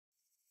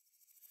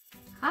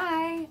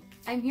Hi!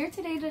 I'm here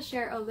today to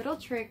share a little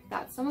trick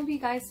that some of you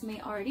guys may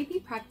already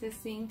be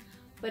practicing,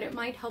 but it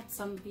might help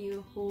some of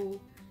you who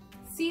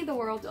see the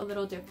world a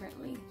little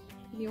differently.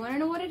 If you want to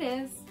know what it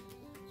is,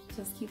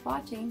 just keep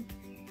watching.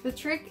 The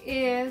trick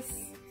is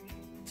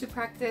to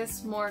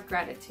practice more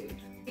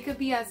gratitude. It could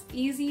be as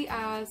easy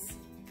as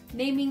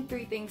naming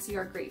 3 things you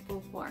are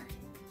grateful for.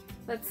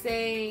 Let's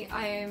say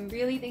I am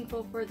really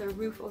thankful for the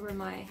roof over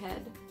my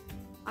head.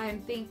 I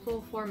am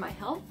thankful for my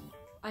health.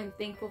 I'm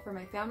thankful for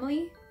my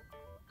family.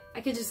 I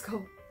could just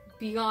go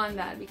beyond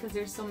that because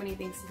there's so many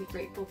things to be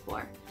grateful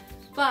for.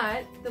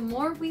 But the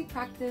more we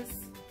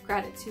practice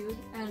gratitude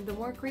and the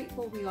more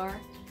grateful we are,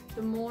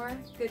 the more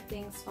good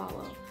things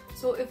follow.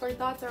 So if our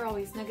thoughts are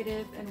always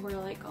negative and we're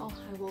like, oh,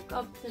 I woke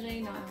up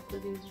today, now I have to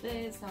do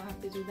this, now I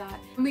have to do that,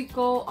 and we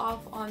go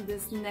off on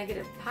this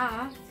negative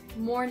path,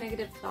 more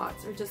negative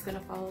thoughts are just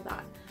gonna follow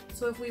that.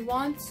 So if we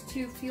want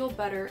to feel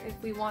better,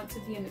 if we want to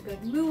be in a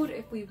good mood,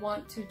 if we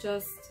want to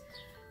just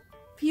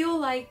feel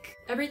like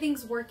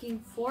everything's working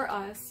for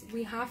us,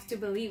 we have to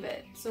believe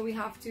it. So we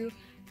have to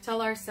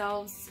tell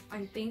ourselves,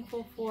 I'm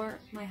thankful for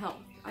my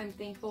health. I'm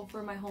thankful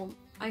for my home.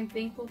 I'm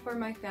thankful for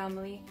my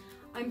family.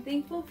 I'm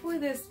thankful for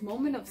this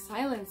moment of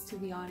silence, to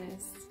be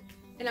honest.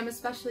 And I'm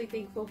especially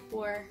thankful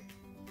for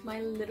my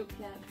little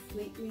plants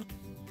lately.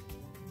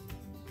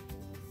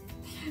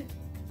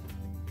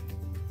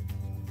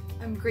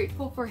 I'm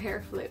grateful for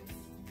hair flips.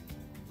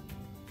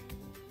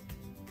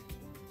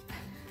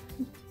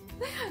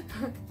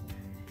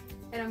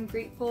 And I'm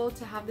grateful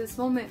to have this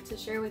moment to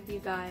share with you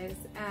guys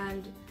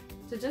and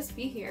to just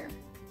be here,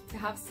 to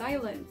have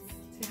silence,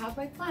 to have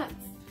my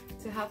plants,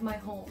 to have my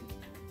home.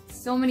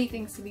 So many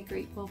things to be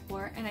grateful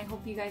for, and I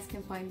hope you guys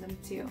can find them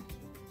too.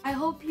 I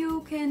hope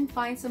you can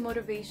find some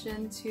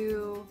motivation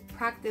to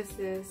practice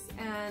this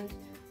and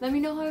let me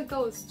know how it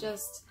goes.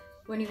 Just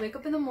when you wake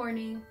up in the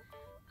morning,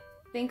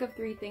 think of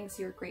 3 things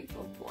you're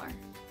grateful for.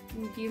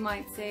 You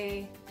might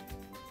say,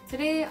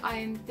 today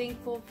I'm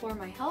thankful for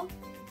my health.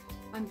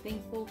 I'm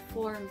thankful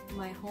for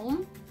my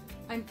home.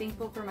 I'm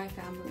thankful for my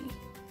family.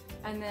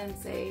 And then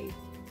say,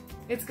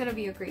 it's gonna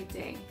be a great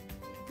day.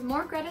 The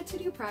more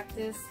gratitude you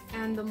practice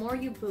and the more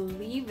you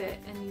believe it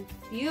and you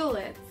feel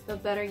it, the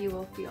better you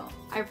will feel.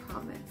 I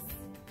promise.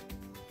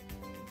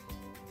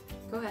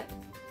 Go ahead.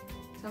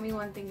 Tell me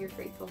 1 thing you're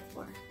grateful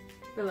for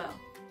below.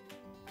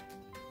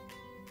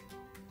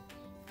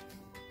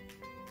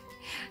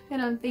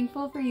 And I'm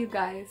thankful for you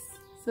guys.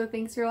 So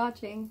thanks for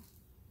watching.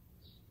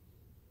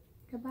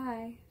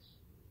 Goodbye.